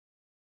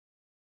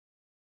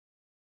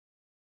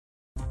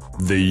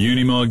The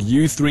Unimog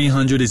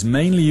U300 is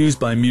mainly used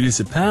by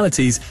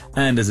municipalities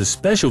and as a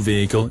special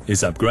vehicle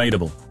is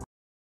upgradable.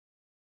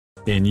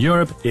 In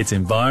Europe, it's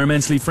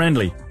environmentally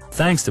friendly,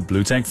 thanks to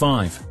Bluetech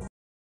 5.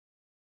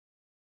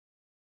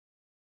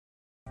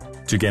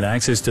 To get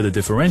access to the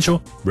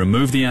differential,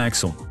 remove the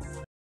axle.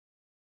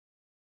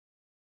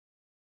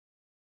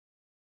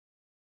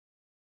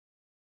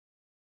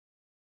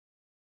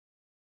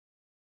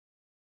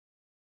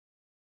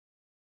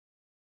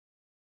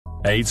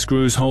 Eight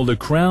screws hold the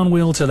crown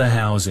wheel to the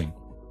housing.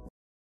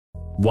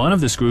 One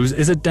of the screws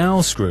is a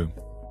dowel screw.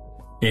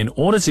 In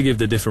order to give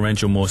the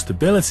differential more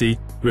stability,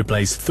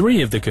 replace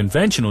 3 of the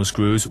conventional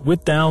screws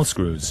with dowel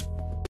screws.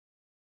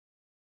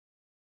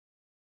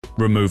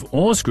 Remove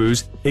all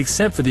screws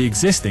except for the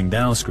existing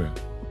dowel screw.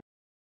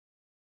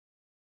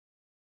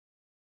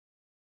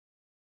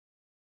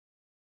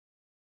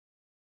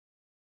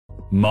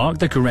 Mark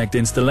the correct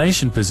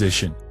installation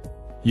position.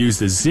 Use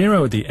the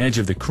 0 at the edge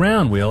of the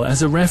crown wheel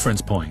as a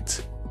reference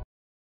point.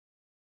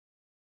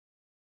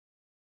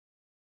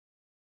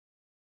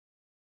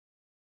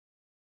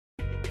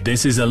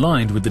 This is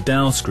aligned with the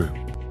dowel screw.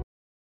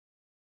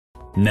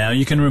 Now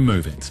you can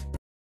remove it.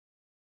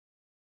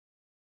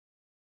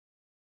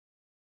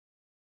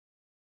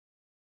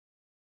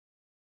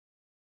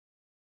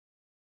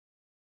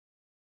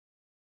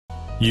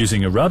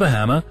 Using a rubber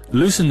hammer,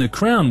 loosen the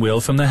crown wheel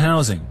from the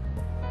housing.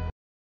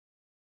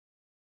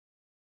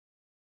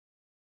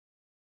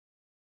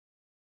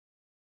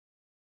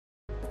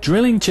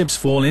 Drilling chips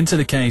fall into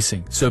the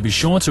casing, so be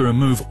sure to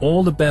remove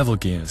all the bevel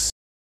gears.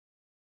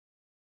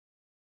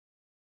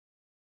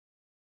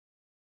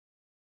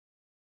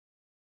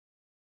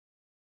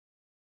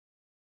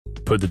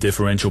 Put the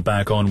differential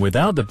back on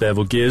without the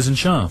bevel gears and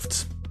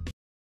shafts.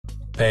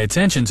 Pay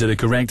attention to the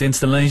correct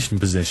installation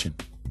position.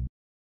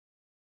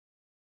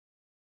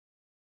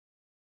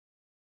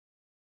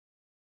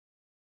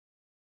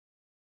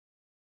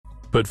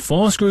 Put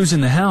 4 screws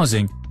in the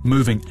housing,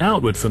 moving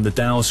outward from the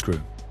dowel screw.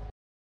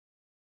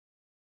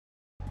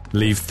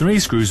 Leave 3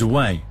 screws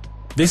away.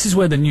 This is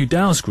where the new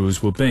dowel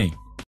screws will be.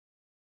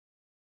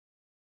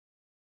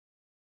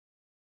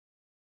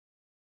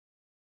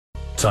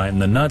 Tighten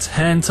the nuts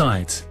hand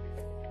tight,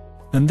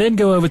 and then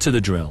go over to the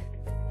drill.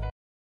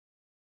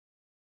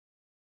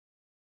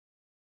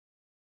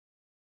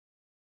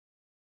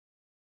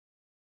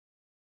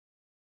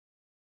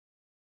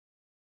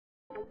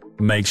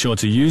 Make sure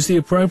to use the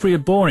appropriate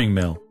boring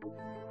mill.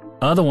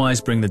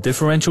 Otherwise, bring the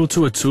differential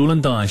to a tool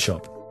and die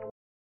shop.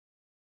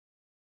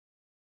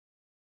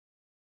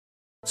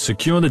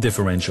 Secure the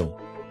differential.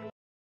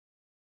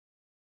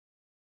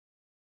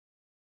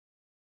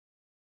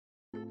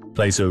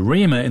 Place a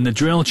reamer in the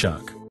drill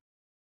chuck.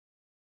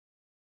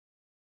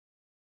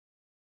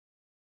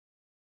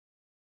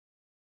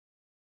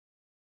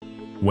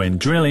 When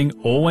drilling,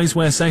 always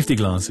wear safety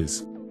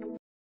glasses.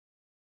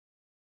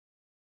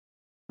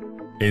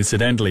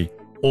 Incidentally,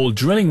 all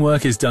drilling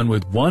work is done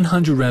with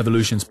 100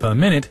 revolutions per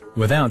minute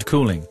without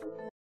cooling.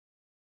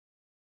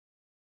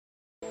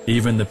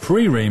 Even the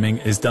pre-reaming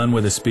is done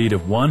with a speed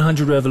of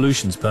 100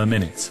 revolutions per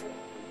minute.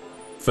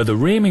 For the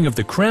reaming of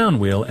the crown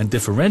wheel and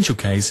differential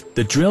case,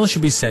 the drill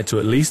should be set to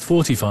at least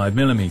 45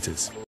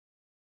 mm.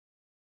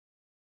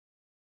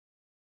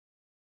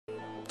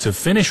 To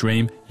finish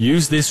ream,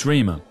 use this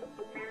reamer.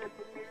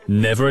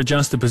 Never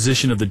adjust the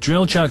position of the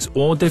drill chucks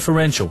or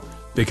differential,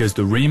 because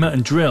the reamer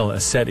and drill are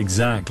set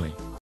exactly.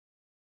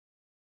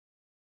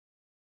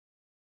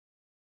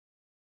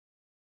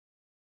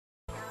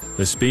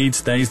 The speed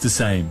stays the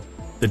same.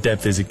 The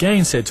depth is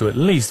again set to at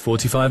least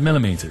 45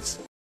 mm.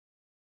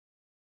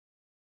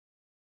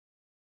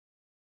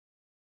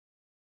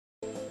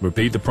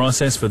 Repeat the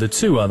process for the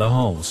 2 other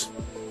holes.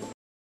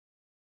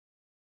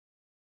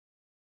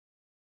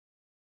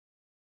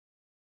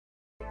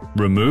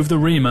 Remove the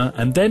reamer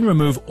and then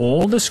remove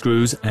all the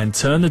screws and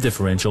turn the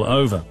differential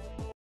over.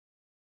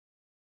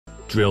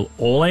 Drill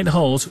all 8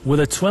 holes with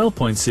a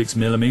 12.6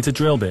 mm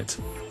drill bit.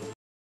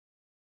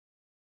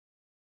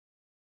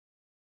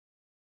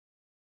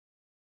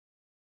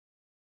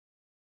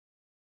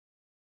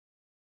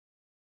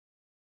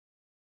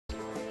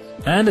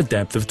 And a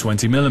depth of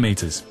 20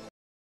 mm.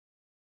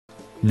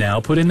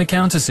 Now put in the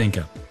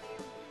countersinker.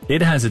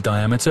 It has a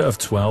diameter of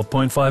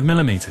 12.5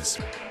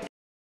 mm.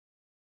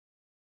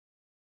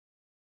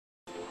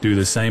 Do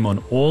the same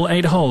on all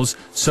 8 holes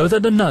so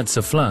that the nuts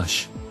are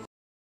flush.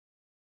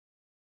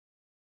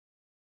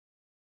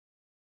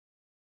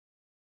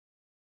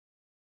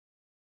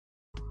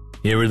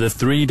 Here are the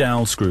 3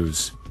 dowel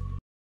screws.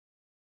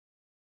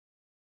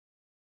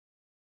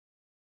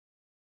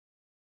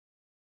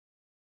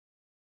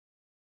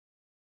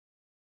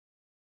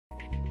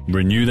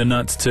 Renew the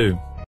nuts too.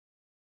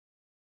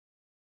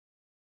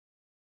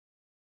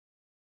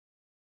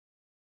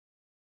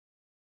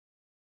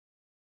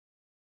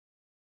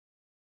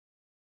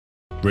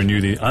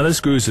 Renew the other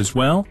screws as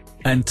well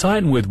and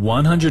tighten with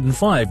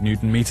 105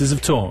 Nm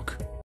of torque.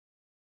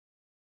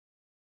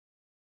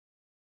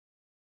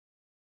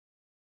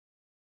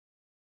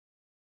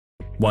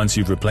 Once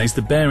you've replaced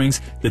the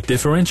bearings, the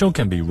differential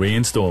can be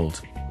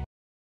reinstalled.